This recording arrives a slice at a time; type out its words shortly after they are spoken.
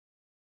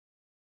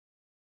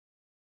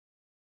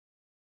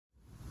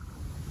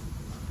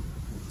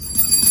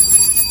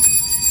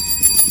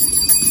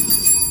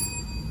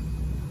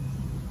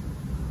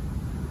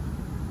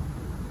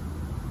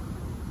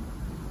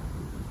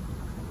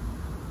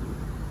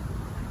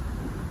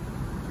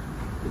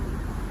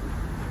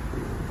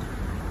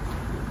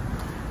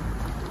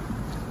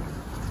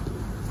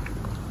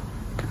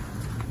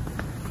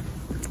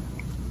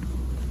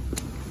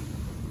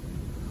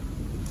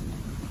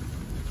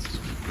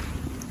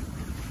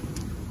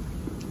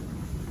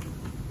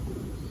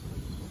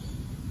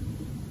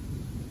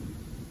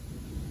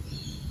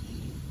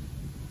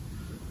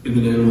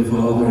In the name of the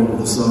Father, and of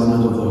the Son,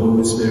 and of the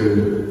Holy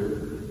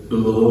Spirit, the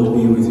Lord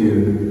be with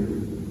you.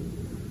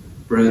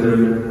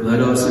 Brethren,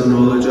 let us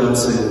acknowledge our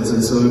sins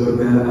and so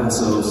prepare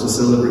ourselves to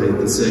celebrate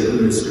the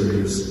sacred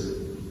mysteries.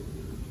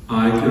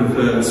 I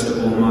confess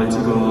to Almighty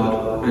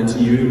God and to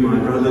you, my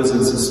brothers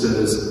and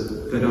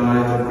sisters, that I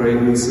have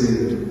greatly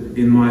sinned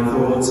in my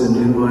thoughts and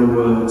in my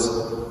words,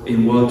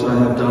 in what I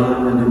have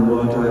done and in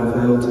what I have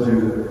failed to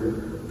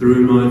do,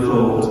 through my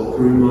fault,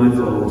 through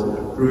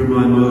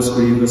my most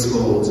grievous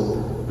fault.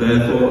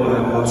 Therefore I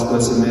ask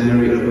Blessed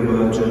Mary, ever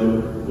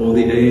Virgin, all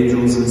the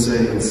angels and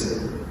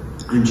saints,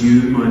 and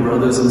you, my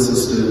brothers and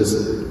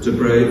sisters, to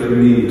pray for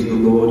me to the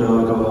Lord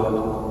our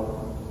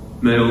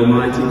God. May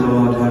Almighty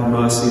God have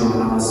mercy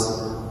on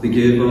us,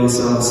 forgive us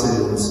our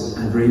sins,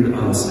 and bring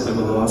us to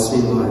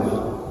everlasting life.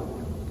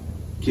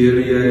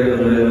 Kyrie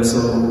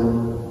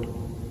eleison,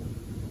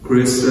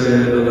 Christe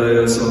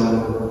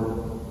eleison,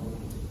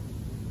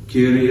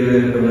 Kyrie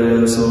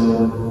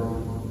eleison.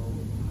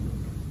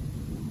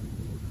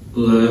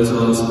 Let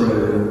us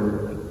pray.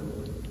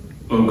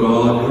 O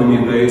God, whom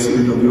the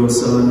abasement of your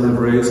Son have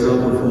raised up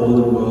a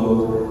fallen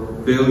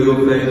world, fill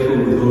your faithful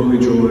with holy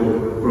joy,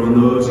 for on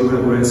those you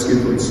have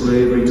rescued from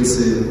slavery to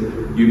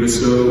sin, you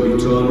bestow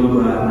eternal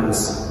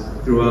gladness.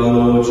 Through our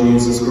Lord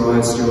Jesus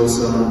Christ, your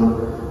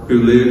Son,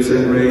 who lives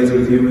and reigns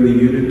with you in the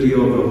unity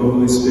of the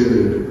Holy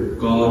Spirit,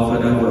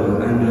 God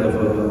forever and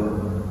ever.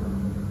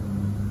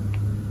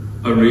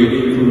 A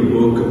reading from the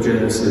book of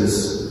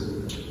Genesis.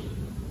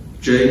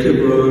 Jacob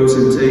rose,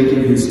 and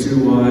taking his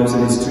 2 wives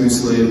and his 2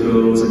 slave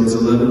girls and his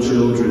 11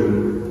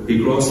 children,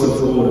 he crossed the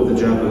ford of the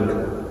Jabbok.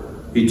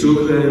 He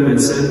took them and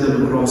sent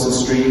them across the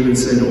stream and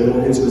sent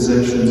all his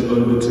possessions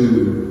over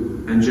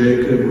too, and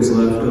Jacob was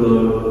left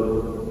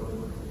alone.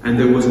 And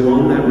there was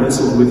one that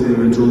wrestled with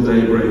him until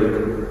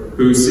daybreak,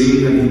 who,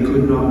 seeing that he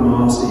could not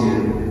master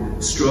him,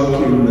 struck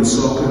him in the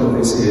socket of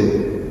his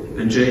hip,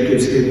 and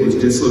Jacob's hip was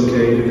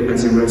dislocated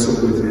as he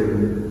wrestled with him.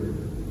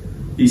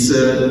 He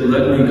said,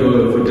 "Let me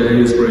go, for day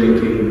is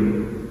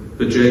breaking."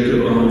 But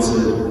Jacob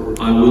answered,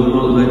 "I will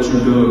not let you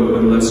go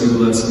unless you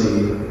bless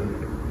me."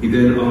 He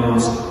then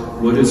asked,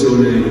 "What is your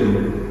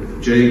name?"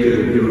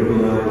 "Jacob," he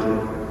replied.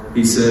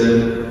 He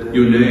said,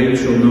 "Your name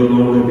shall no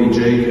longer be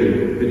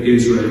Jacob, but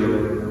Israel,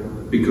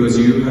 because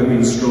you have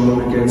been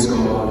strong against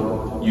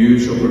God, you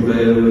shall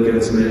prevail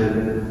against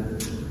men."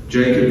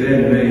 Jacob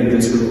then made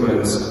this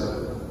request,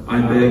 "I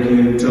beg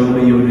you, tell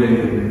me your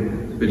name."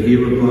 But he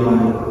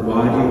replied,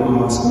 "Why do you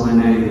ask my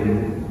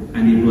name?"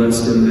 And he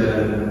blessed him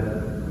there.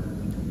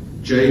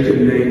 Jacob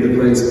named the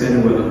place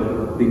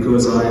Peninnah,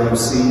 because I have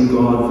seen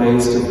God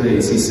face to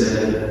face, he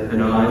said,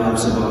 and I have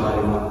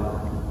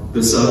survived.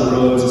 The sun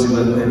rose as he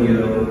left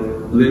Peniel,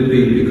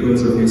 limping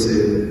because of his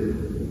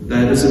hip.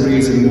 That is the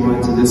reason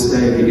why to this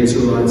day the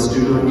Israelites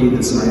do not eat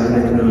the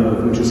sciatic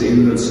nerve which is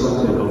in the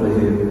socket of the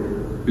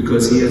hip,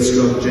 because he had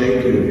struck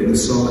Jacob in the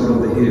socket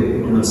of the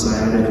hip on the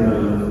sciatic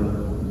nerve.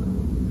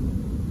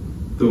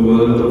 The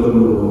word of the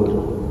Lord.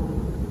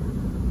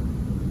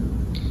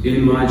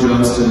 In my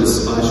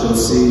justice I shall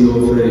see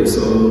your face,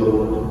 O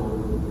Lord.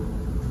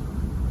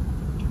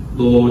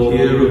 Lord,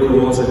 hear a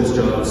cause that is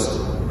just,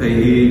 pay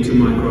heed to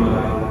my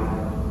cry.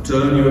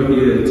 Turn your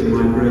ear to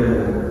my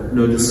prayer,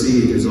 no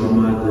deceit is on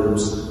my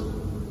lips.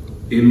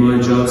 In my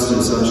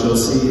justice I shall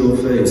see your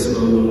face,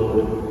 O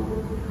Lord.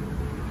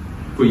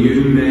 For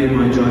you made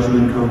my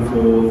judgment come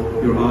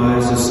forth, your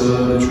eyes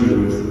discern the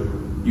truth.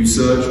 You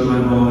search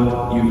my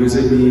heart, you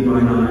visit me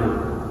by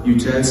night, you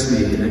test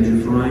me, and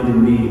you find in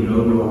me no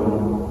wrong.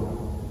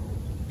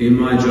 In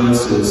my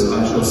justice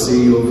I shall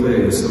see your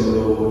face, O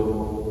Lord.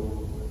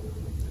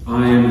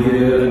 I am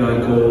here and I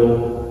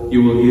call,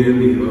 you will hear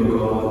me, O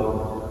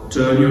God.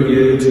 Turn your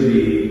ear to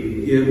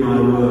me, hear my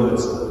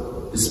words,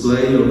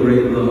 display your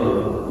great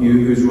love, you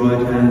whose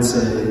right hand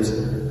saves,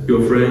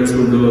 your friends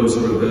from those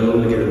who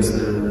rebel against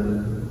them.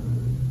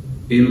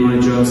 In my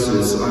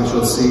justice I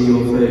shall see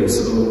your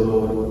face, O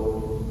Lord.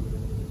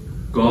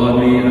 Guard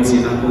me as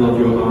the apple of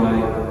your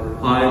eye,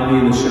 hide me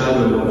in the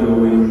shadow of your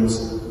wings.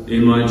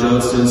 In my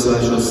justice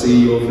I shall see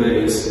your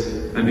face,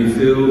 and be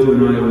filled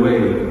when I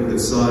awake with the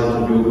sight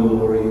of your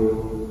glory.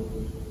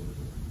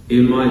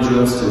 In my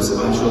justice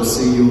I shall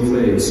see your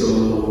face, O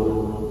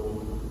Lord.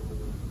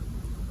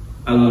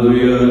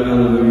 Alleluia,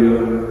 alleluia.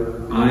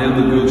 I am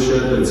the good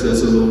shepherd,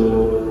 says the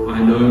Lord.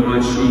 I know my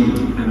sheep,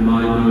 and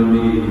mine know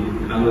me.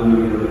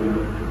 Alleluia.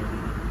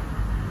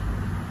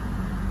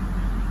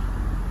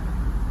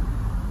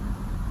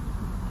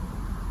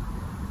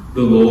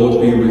 The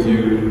Lord be with you.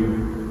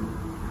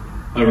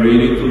 A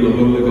reading from the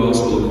Holy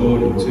Gospel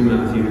according to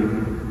Matthew.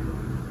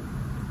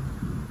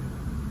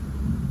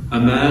 A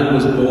man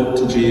was brought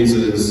to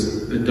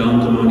Jesus, a dumb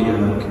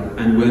demoniac,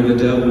 and when the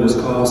devil was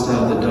cast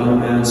out, the dumb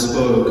man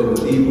spoke, and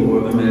the people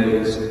were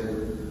amazed.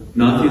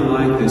 Nothing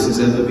like this has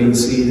ever been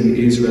seen in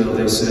Israel,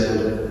 they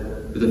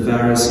said. But the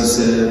Pharisees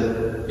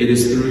said, "It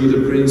is through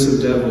the prince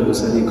of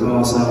devils that he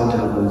casts out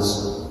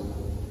devils."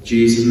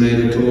 Jesus made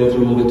a tour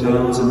through all the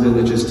towns and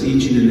villages,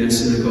 teaching in their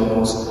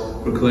synagogues,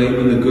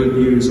 proclaiming the good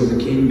news of the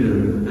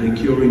kingdom, and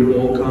curing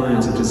all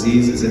kinds of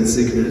diseases and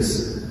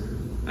sickness.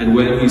 And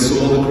when he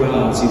saw the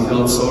crowds, he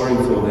felt sorry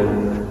for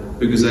them,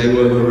 because they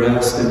were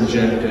harassed and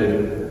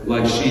dejected,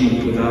 like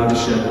sheep without a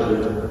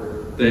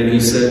shepherd. Then he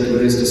said to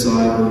his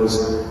disciples,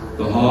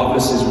 "The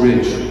harvest is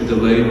rich, but the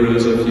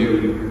laborers are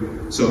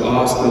few. So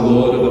ask the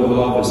Lord of the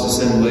harvest to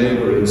send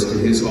laborers to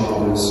his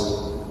harvest."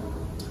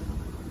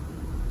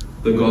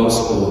 The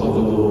Gospel of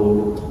the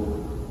Lord.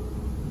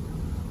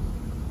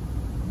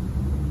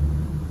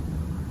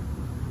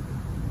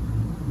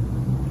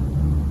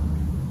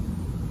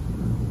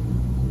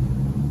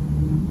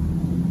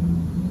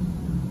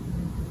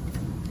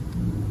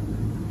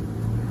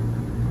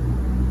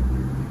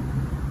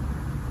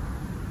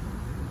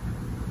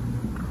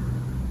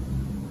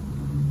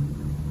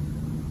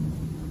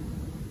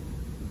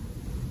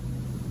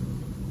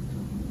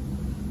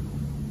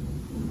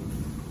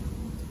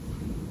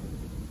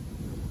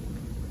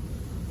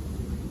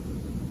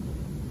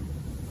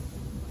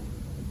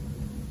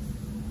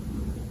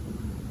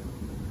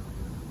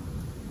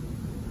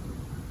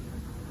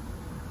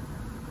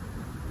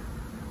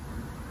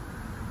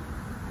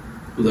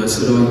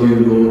 Blessed are you,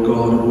 Lord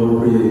God of all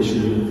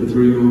creation, for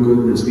through your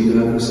goodness we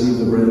have received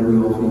the bread we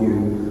offer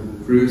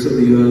you, fruits of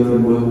the earth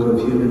and work of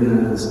human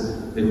hands.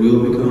 It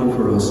will become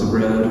for us the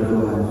bread of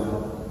life.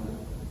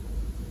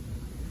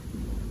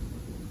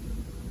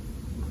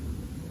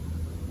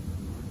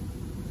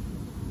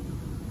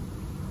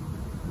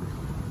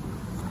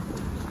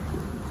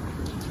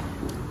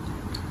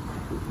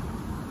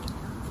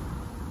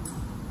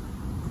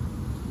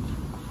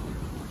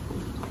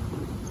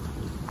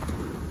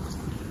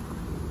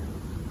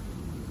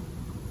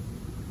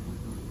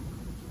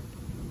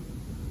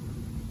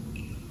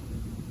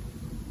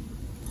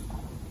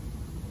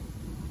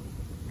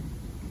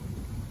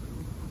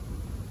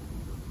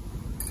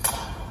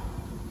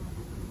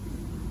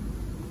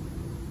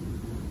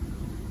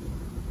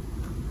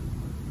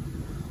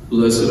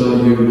 Blessed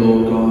are you,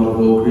 Lord God of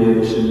all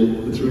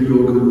creation, for through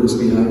your goodness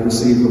we have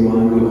received the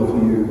wine we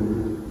offer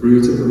you,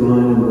 fruit of the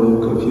vine and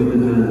work of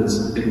human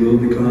hands. It will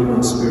become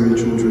our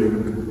spiritual drink.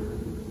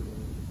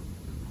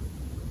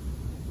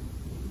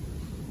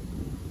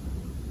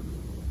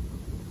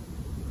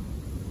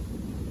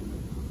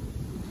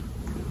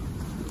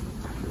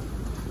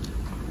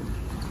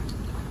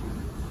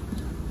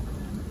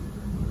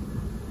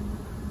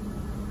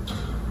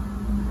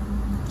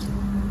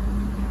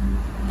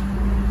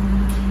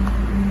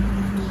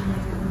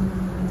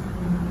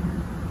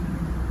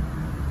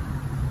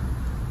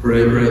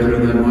 Pray,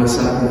 brethren, that my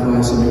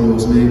sacrifice and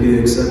yours may be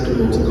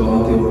acceptable to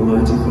God the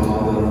Almighty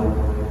Father.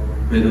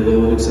 May the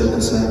Lord accept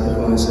the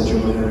sacrifice at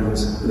your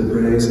hands, for the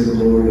praise and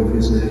glory of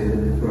his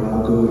name, for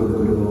our good and the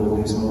good of all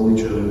his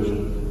holy church.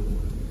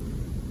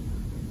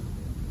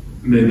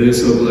 May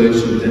this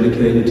oblation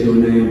dedicated to your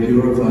name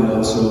purify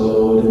us, O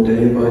Lord, and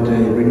day by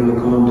day bring our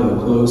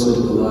conduct closer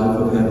to the life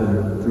of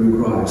heaven,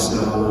 through Christ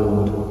our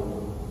Lord.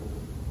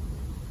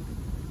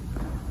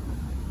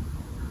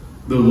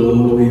 The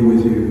Lord be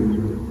with you.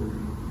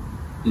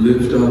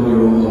 Lift up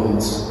your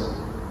hearts.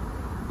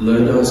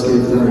 Let us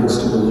give thanks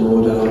to the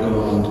Lord our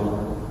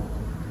God.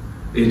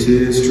 It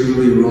is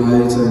truly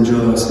right and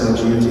just, our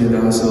duty and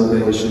our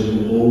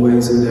salvation,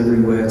 always and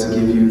everywhere to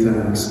give you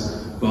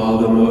thanks,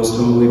 Father, most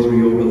holy, through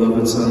your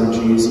beloved Son,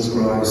 Jesus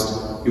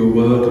Christ, your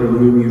Word, through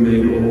whom you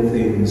made all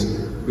things,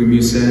 whom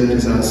you sent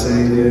as our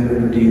Saviour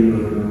and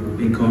Redeemer,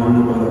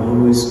 incarnate by the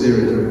Holy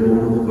Spirit and born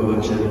of the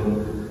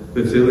Virgin,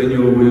 fulfilling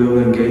your will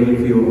and gaining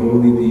for your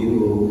holy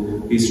people.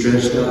 He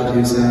stretched out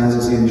his hands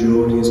as he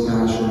endured his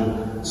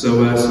passion,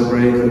 so as to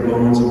break the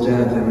bonds of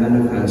death and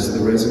manifest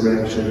the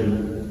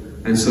resurrection.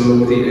 And so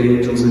with the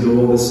angels and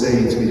all the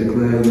saints we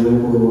declare your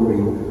glory,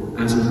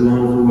 as with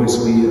one voice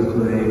we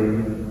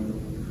acclaim,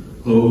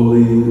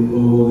 Holy,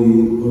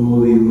 holy,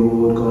 holy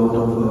Lord God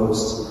of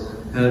hosts,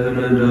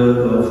 heaven and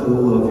earth are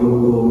full of your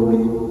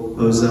glory.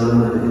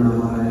 Hosanna in the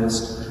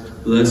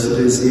highest. Blessed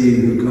is he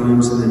who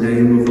comes in the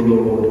name of the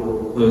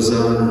Lord.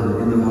 Hosanna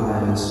in the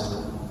highest.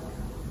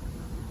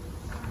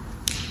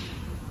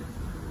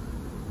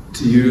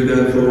 To you,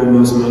 therefore,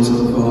 most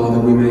merciful Father,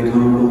 we make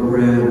humble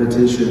prayer and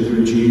petition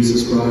through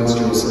Jesus Christ,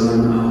 your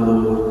Son, our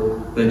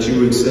Lord, that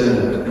you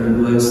accept and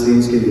bless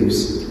these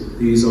gifts,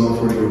 these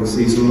offerings,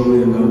 these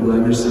holy and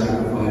unblemished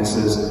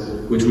sacrifices,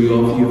 which we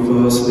offer you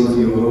firstly for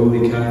your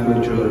holy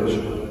Catholic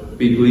Church.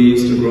 Be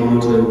pleased to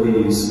grant her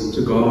peace,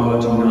 to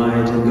guard,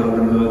 unite, and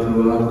govern her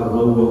throughout the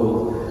whole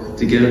world,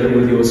 together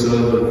with your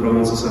servant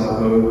Francis our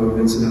Pope and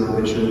Vincent our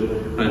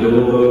Bishop, and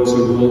all those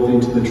who hold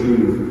into the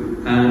truth,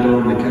 and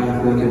on the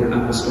Catholic and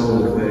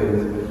Apostolic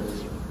faith.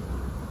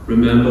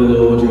 Remember,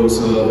 Lord, your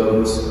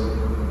servants,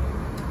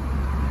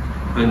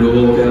 and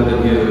all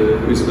gathered here,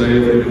 whose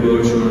faith and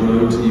devotion are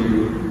known to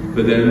you.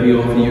 For them we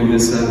offer you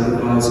this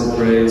sacrifice of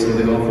praise, for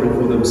they offer it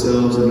for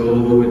themselves and all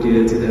who are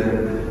dear to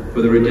them,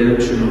 for the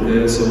redemption of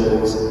their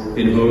souls,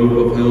 in hope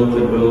of health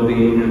and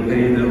well-being, and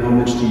paying their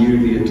homage to you,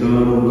 the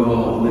eternal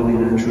God,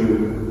 living and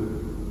true.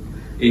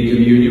 In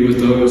communion with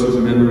those whose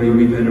memory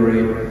we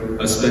venerate,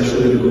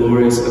 especially the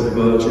glorious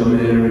Virgin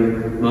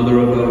Mary, Mother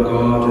of our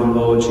God and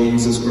Lord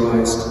Jesus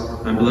Christ,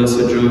 and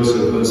blessed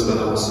Joseph, her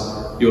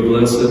spouse, your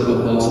blessed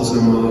apostles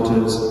and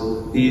martyrs,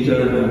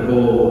 Peter and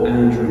Paul,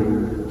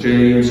 Andrew,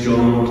 James,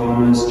 John,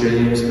 Thomas,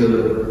 James,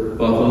 Philip,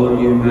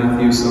 Bartholomew,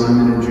 Matthew,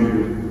 Simon and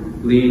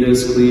Jude,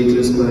 Linus,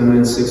 Cletus,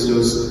 Clement,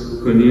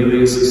 Sixtus,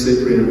 Cornelius,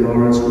 Cyprian,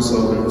 Lawrence,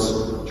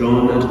 Chrysogonus,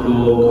 John and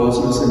Paul,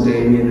 Cosmas and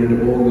Damian,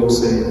 and all your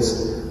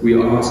saints,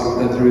 we ask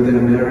that through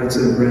their merits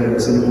and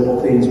prayers in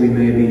all things we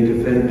may be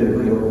defended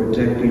by your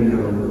protecting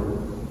help.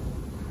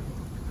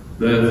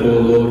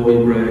 Therefore, Lord,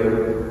 we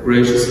pray,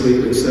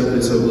 graciously accept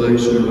this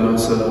oblation of our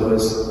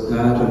service,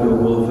 that of your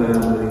whole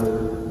family.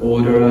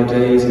 Order our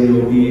days in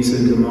your peace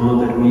and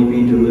command that we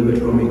be delivered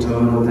from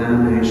eternal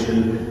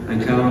damnation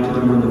and counted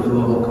among the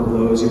flock of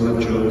those you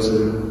have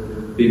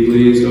chosen. Be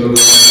pleased, O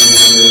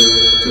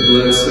God, to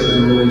bless,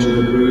 acknowledge,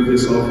 and approve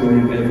this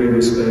offering in every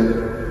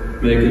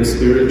respect. Make it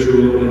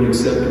spiritual and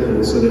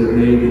acceptable, so that it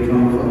may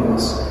become for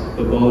us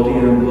the body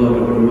and blood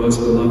of your most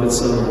beloved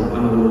Son,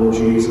 our Lord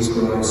Jesus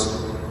Christ.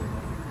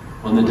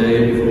 On the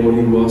day before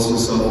he was to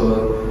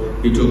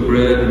suffer, he took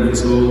bread in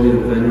his holy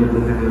and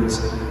venerable hands,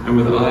 and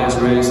with eyes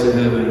raised to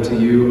heaven, to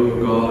you,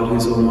 O God,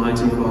 his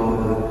almighty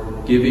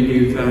Father, giving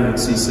you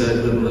thanks, he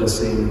said the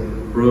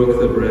blessing, broke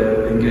the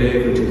bread, and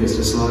gave it to his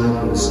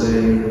disciples,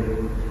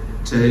 saying,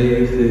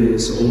 Take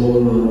this,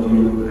 all of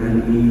you,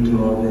 and eat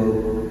of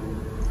it.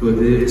 For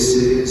this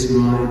is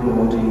my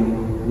body,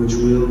 which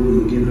will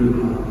be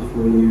given up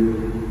for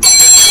you.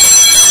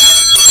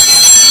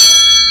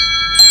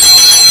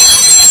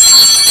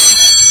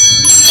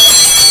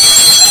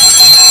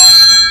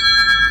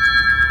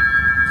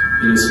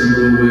 In a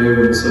similar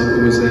way, when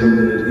supper was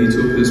ended, he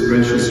took this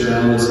precious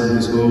chalice in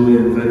his holy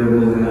and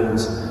venerable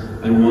hands,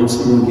 and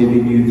once more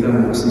giving you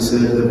thanks, he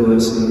said the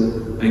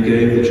blessing, and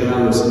gave the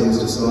chalice to his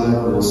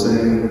disciples,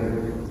 saying,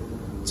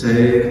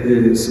 Take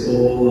this,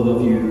 all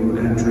of you,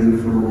 and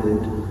drink from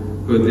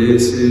it, for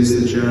this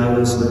is the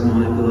chalice of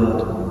my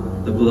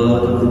blood, the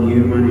blood of the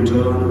new and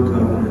eternal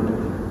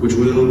covenant, which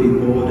will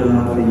be poured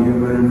out for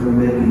you and for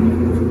many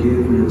for the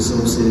forgiveness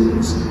of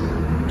sins.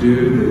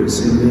 Do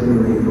this in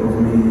memory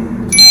of me.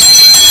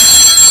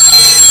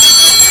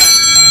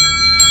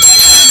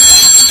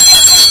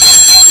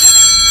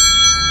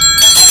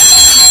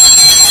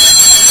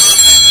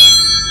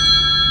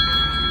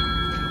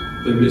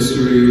 The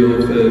mystery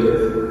of faith.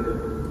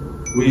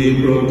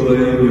 We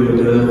proclaim your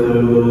death, O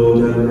Lord,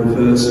 and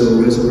profess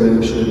your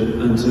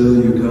resurrection until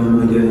you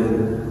come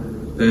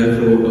again.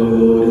 Therefore, O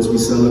Lord, as we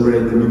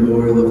celebrate the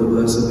memorial of the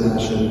Blessed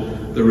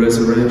Passion, the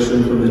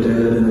resurrection from the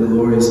dead and the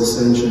glorious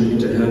ascension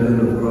into heaven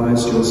of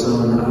Christ your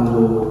Son, our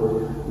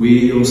Lord,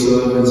 we, your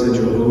servants and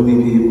your holy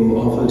people,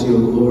 offer to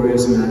your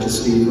glorious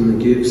majesty from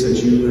the gifts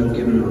that you have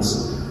given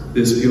us,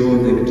 this pure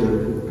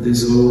victim,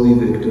 this holy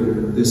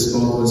victim, this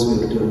spotless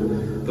victim,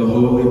 the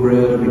holy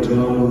bread of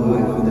eternal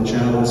life and the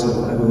chalice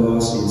of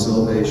everlasting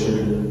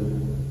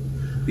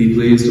salvation. Be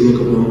pleased to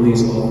look upon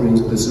these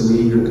offerings with a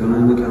serene and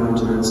kindly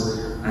countenance,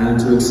 and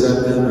to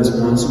accept them as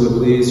once you were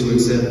pleased to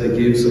accept the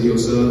gifts of your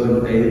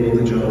servant Abel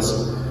the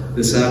just,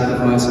 the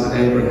sacrifice of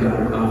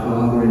Abraham, our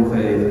father in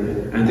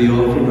faith, and the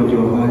offering of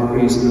your high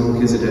priest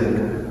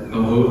Melchizedek,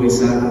 a holy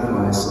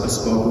sacrifice, a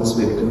spotless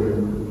victim.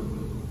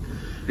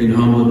 In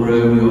humble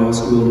prayer we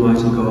ask you,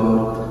 Almighty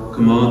God,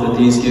 command that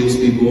these gifts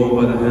be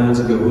borne by the hands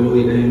of your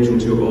holy angel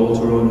to your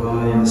altar on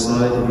high in the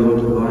sight of your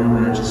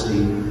divine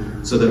majesty,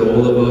 so that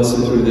all of us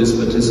who through this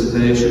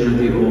participation at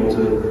the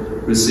altar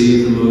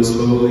receive the most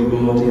holy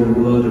body and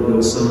blood of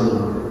your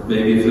Son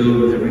may be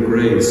filled with every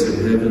grace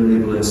and heavenly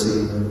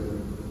blessing.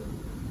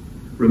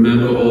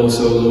 Remember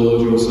also,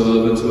 Lord, your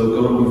servants who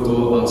have gone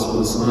before us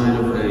with a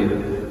sign of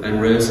faith,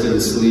 and rest in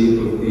sleep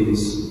of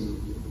peace.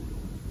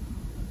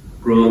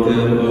 Grant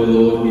them, O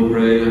Lord, we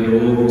pray, and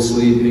all who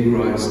sleep in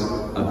Christ,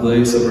 a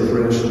place of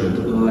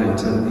refreshment,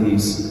 light, and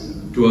peace.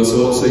 To us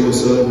also, your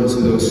servants,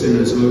 who though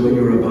sinners hope in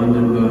your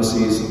abundant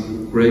mercies,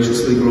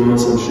 graciously grant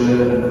some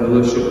share and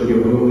fellowship with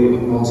your holy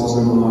apostles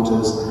and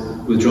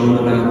martyrs, with John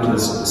the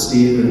Baptist,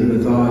 Stephen,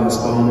 Matthias,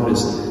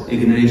 Barnabas,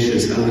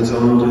 Ignatius,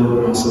 Alexander,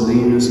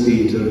 Marcellinus,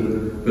 Peter,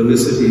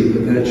 Felicity,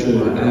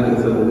 Perpetua,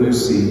 Agatha,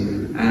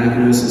 Lucy,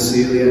 Agnes,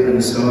 Cecilia,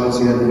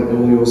 Anastasia, and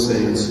all your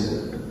saints.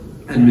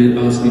 Admit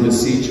us, we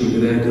beseech you, to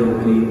their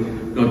company,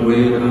 not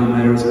weighing our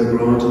merits, but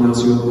granting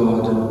us your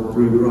pardon,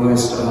 through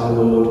Christ our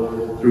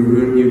Lord, through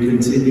whom you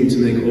continue to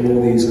make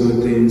all these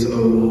good things, O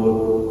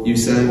Lord. You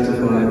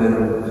sanctify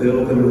them,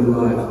 fill them with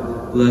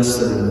life, bless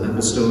them, and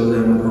bestow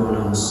them upon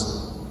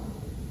us.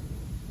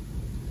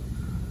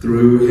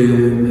 Through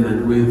him,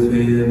 and with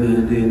him,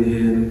 and in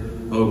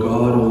him, O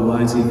God,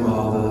 Almighty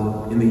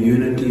Father, in the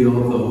unity of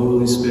the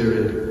Holy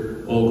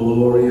Spirit, all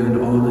glory and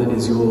honor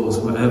is yours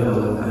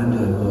forever and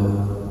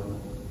ever.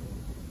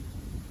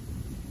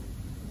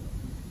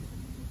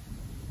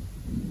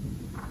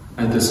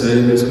 At the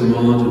Saviour's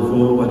command,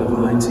 informed by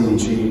divine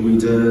teaching, we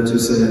dare to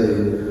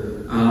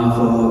say, Our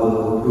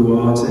Father, who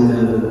art in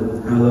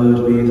heaven,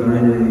 hallowed be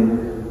thy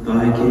name.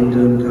 Thy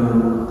kingdom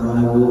come,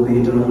 thy will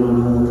be done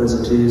on earth as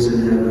it is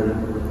in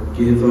heaven.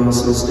 Give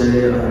us this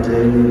day our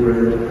daily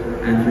bread,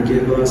 and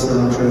forgive us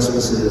our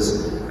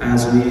trespasses,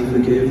 as we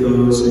forgive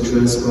those who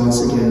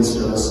trespass against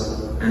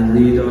us. And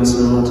lead us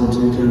not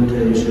into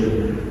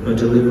temptation, but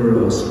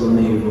deliver us from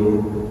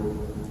evil.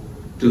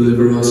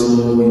 Deliver us,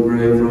 Lord, we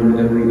pray, from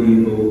every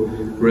evil.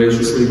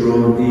 Graciously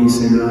grant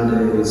peace in our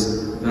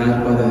days,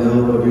 that by the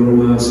help of your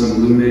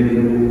mercy we may be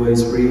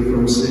always free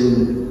from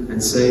sin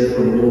and safe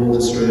from all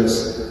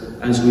distress,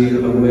 as we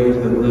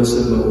await the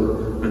blessed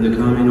hope and the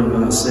coming of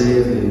our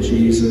Saviour,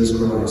 Jesus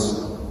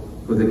Christ.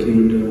 For the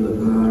kingdom,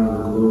 the power,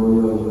 and the glory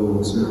are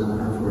yours, now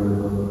and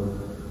forever.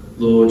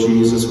 Lord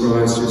Jesus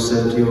Christ, who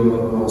said to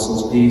your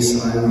apostles,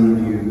 "Peace I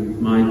leave you,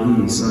 my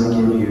peace I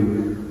give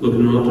you," look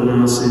not on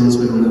our sins,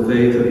 but on the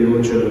faith of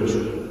your church,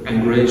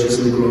 and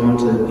graciously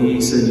grant her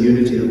peace and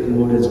unity in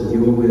accordance with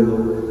your will,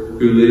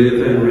 who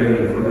live and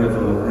reign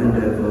forever and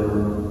ever.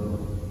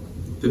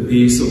 The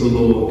peace of the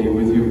Lord be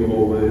with you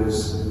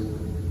always.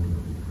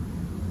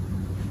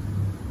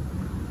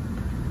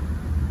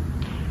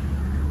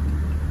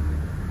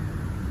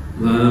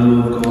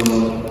 Lamb of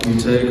God, you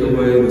take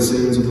away the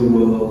sins of the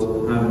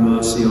world, have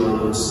mercy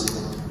on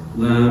us.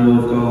 Lamb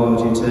of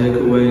God, you take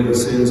away the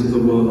sins of the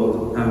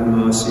world, have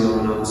mercy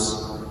on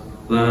us.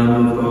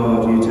 Lamb of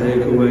God, you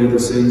take away the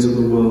sins of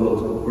the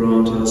world,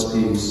 grant us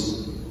peace.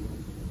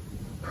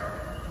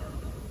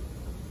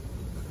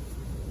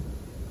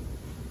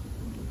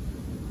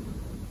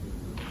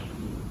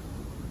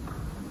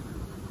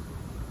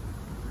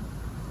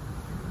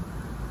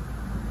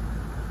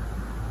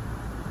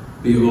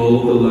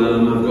 Behold the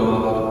Lamb of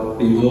God,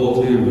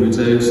 behold him who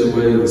takes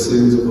away the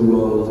sins of the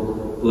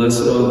world.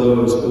 Blessed are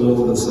those called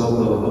to the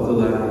supper of the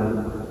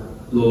Lamb.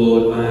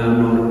 Lord, I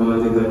am not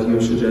worthy that you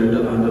should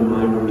enter under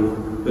my roof,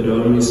 but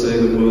only say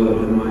the word,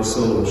 and my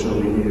soul shall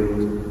be healed.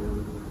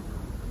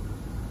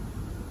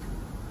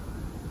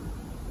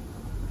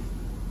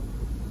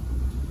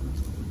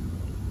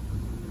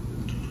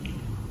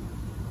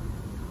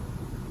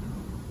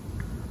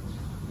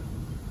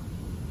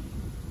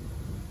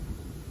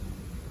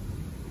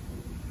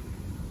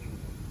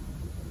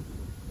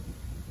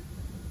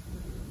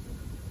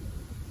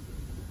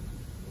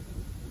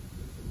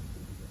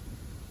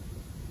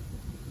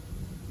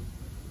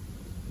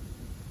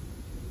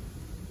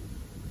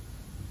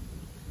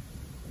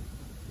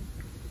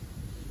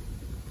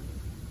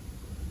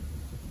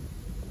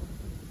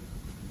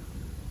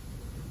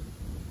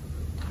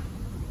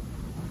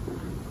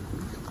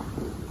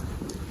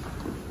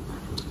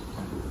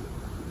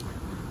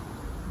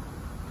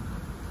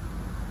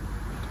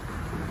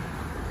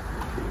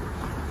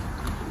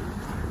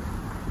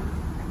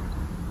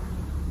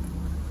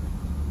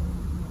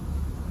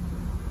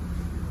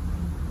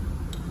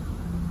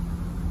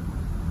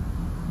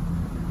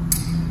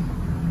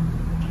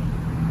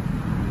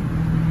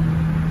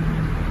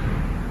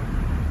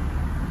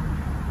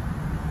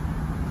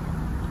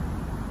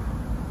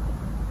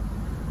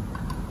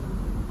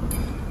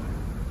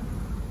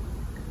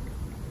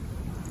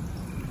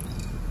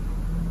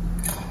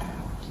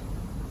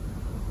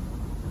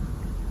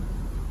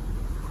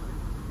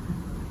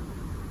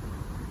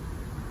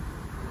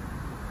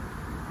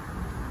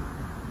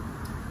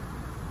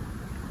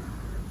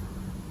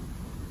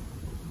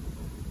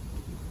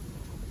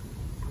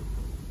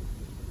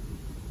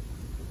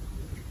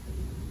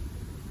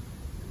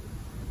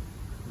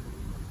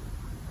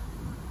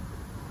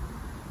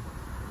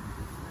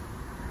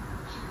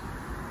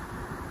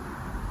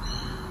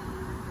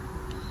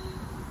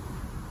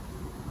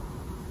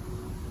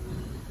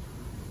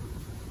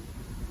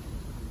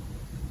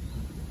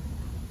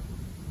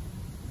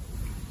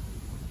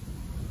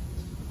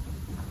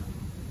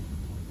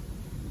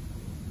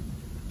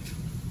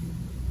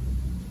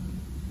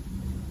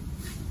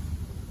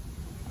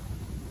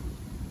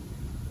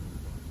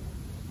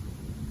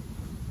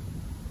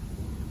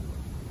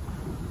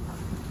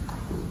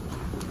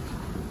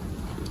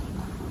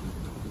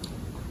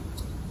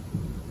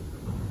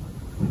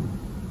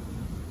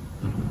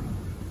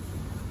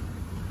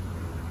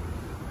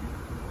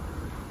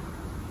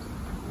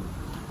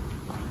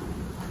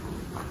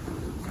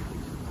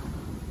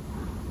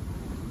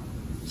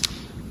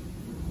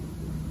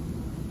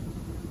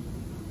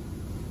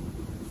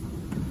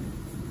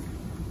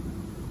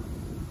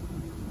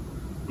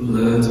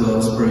 Let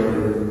us pray.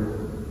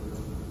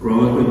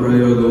 Grant, we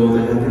pray, O Lord,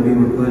 that having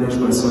been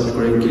replenished by such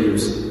great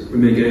gifts, we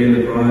may gain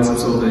the prize of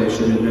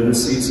salvation and never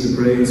cease to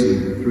praise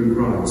you through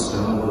Christ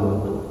our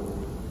Lord.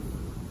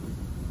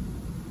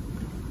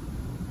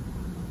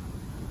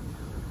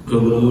 The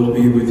Lord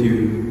be with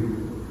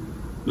you.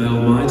 May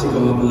Almighty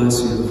God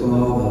bless you, the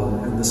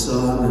Father, and the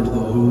Son, and the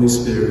Holy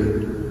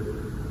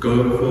Spirit.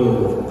 Go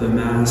forth, the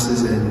Mass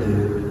is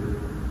ended.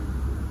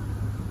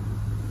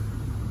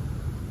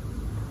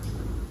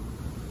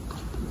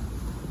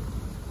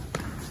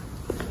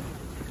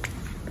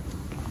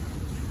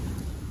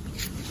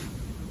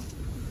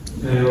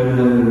 Hail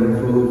Mary,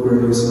 full of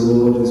grace, the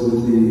Lord is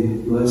with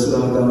thee. Blessed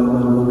art thou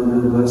among women,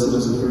 and blessed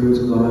is the fruit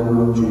of thy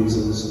womb,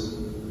 Jesus.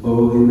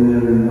 Holy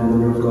Mary,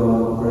 Mother of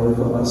God, pray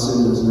for us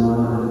sinners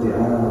now and at the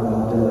hour of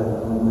our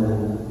death. Amen.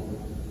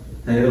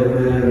 Hail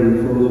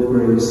Mary, full of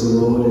grace, the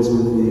Lord is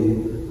with thee.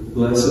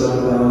 Blessed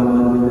art thou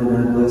among women,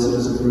 and blessed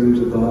is the fruit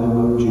of thy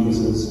womb,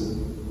 Jesus.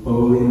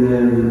 Holy Holy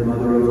Mary,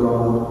 Mother of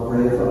God,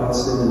 pray for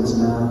us sinners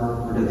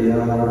now and at the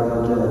hour of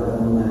our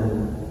death.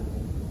 Amen.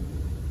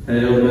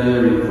 Hail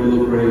Mary,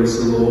 full of grace,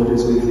 the Lord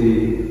is with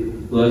thee.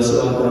 Blessed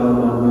art thou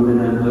among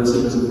women, and blessed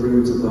is the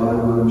fruit of thy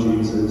womb,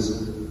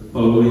 Jesus.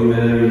 Holy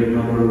Mary,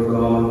 Mother of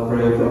God,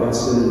 pray for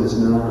us sinners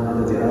now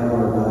and at the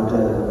hour of our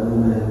death.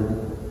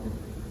 Amen.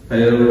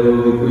 Hail,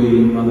 Holy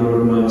Queen,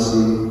 Mother of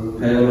Mercy,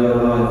 hail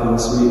our life, our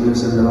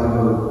sweetness, and our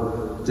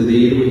hope. To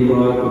thee do we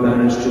cry, for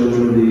banished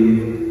children of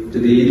Eve. To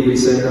thee do we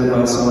send up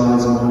our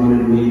sighs, mourning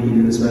and weeping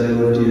in this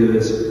vale of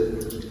tears.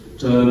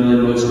 Turn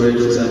then, most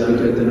gracious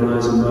Advocate, thine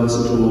eyes of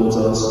mercy towards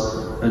us,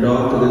 and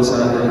after this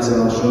our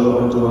exile show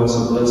unto us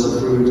the blessed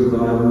fruit of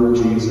thy womb,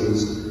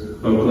 Jesus.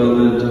 O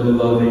clement, O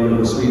loving,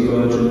 O sweet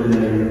Virgin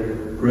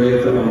Mary,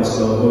 pray for us,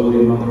 O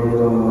Holy Mother of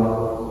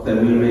God,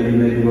 that we may be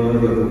made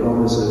worthy of the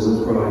promises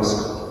of Christ.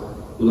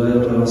 Let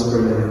us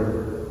pray.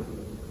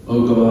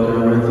 O God,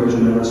 our refuge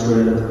and our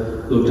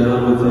strength, look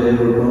down with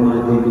favour upon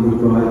thy people who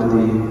cry to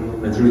thee,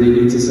 and through the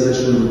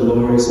intercession of the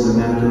glorious and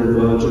immaculate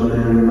Virgin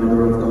Mary,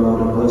 Mother of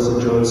God, and blessed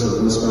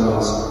Joseph, her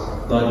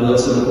spouse, thy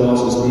blessed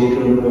apostles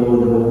Peter and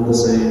Paul and all the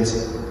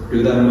saints,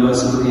 do thou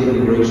mercifully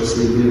and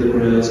graciously hear the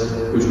prayers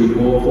which we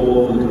pour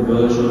forth for the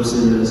conversion of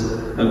sinners,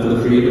 and for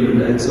the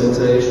freedom and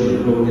exaltation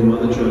of Holy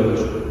Mother Church,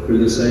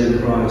 through the same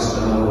Christ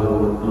our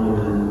Lord.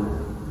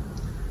 Amen.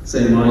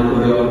 Saint Michael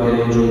the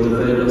Archangel,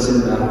 defend us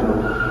in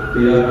battle.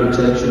 Be our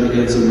protection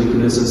against the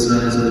wickedness and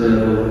snares of the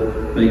devil.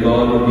 May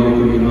God rebuke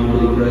you, we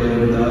humbly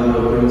pray, and thou,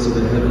 O Prince of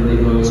the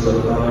heavenly host, by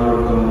the power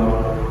of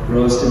God,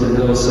 thrust into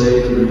hell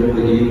Satan and all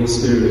the evil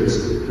spirits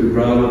who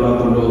prowl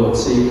about the world,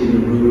 seeking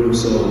the ruin of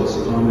souls.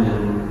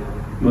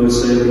 Amen.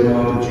 Most Sacred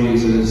Heart of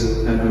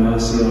Jesus, have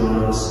mercy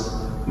on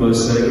us.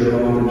 Most Sacred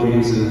Heart of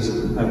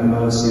Jesus, have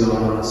mercy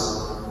on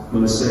us.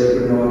 Most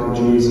Sacred Heart of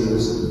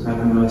Jesus,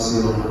 have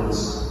mercy on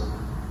us.